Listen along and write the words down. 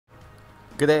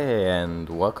Good day and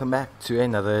welcome back to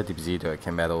another Dbz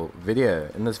Dokkan battle video.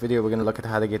 In this video we're going to look at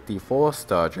how to get the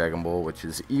 4-star Dragon Ball, which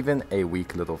is even a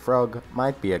weak little frog,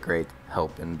 might be a great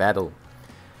help in battle.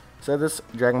 So this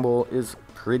Dragon Ball is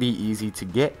pretty easy to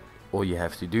get. All you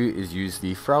have to do is use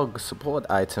the frog support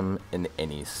item in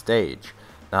any stage.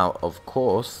 Now of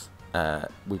course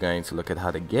we're going to look at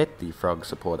how to get the frog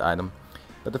support item.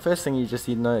 But the first thing you just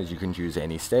need to know is you can choose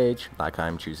any stage, like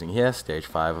I'm choosing here, stage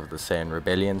 5 of the Saiyan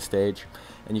Rebellion stage.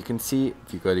 And you can see,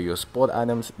 if you go to your sport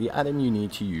items, the item you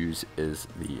need to use is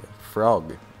the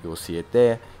frog. You'll see it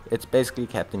there. It's basically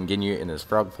Captain Ginyu in his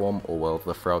frog form, or well,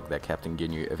 the frog that Captain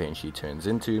Ginyu eventually turns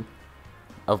into.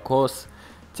 Of course,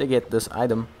 to get this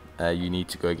item, you need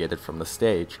to go get it from the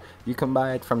stage. You can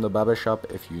buy it from the barber shop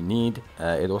if you need.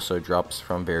 It also drops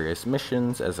from various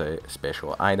missions as a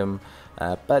special item.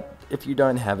 But if you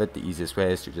don't have it, the easiest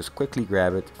way is to just quickly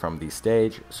grab it from the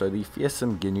stage. So the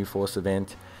Fearsome Ginyu Force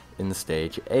event in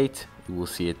stage 8, you will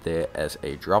see it there as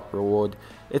a drop reward.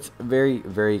 It's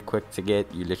very quick to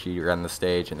get. You literally run the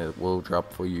stage and it will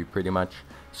drop for you pretty much.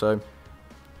 So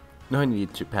no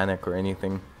need to panic or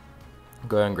anything.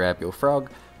 Go and grab your frog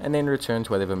and then return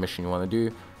to whatever mission you want to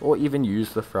do, or even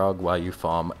use the frog while you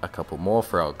farm a couple more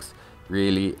frogs.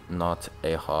 Really not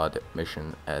a hard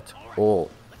mission at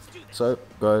all. So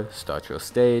go start your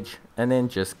stage and then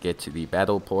just get to the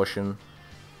battle portion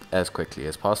as quickly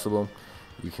as possible.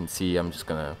 You can see I'm just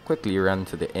gonna quickly run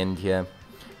to the end here,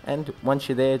 and once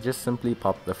you're there, just simply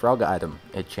pop the frog item.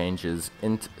 It changes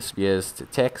int spears to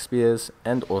tech spears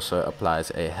and also applies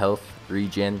a health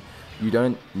regen. You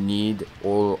don't need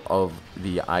all of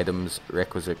the items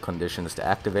requisite conditions to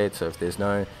activate, so if there's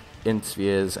no int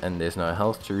spheres and there's no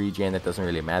health to regen, it doesn't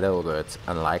really matter, although it's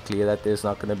unlikely that there's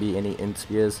not going to be any int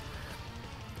spheres.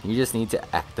 You just need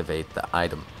to activate the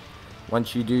item.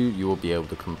 Once you do, you will be able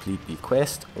to complete the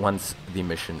quest once the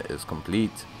mission is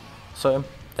complete. So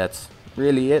that's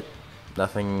really it.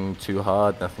 Nothing too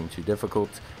hard, nothing too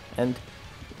difficult, and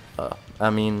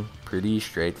I mean pretty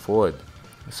straightforward.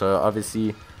 So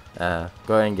obviously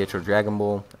go and get your Dragon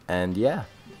Ball, and yeah,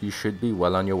 you should be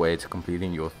well on your way to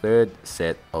completing your 3rd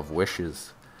set of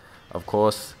wishes. Of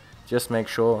course, just make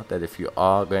sure that if you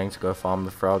are going to go farm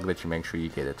the frog, that you make sure you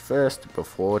get it first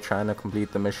before trying to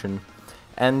complete the mission,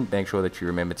 and make sure that you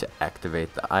remember to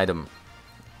activate the item.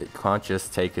 You can't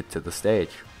just take it to the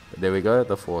stage. But there we go,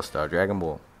 the 4-star Dragon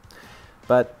Ball.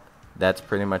 But that's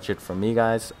pretty much it from me,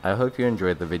 guys. I hope you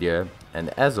enjoyed the video, and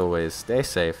as always, stay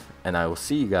safe, and I will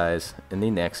see you guys in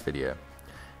the next video.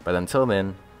 But until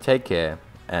then, take care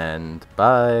and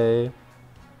bye.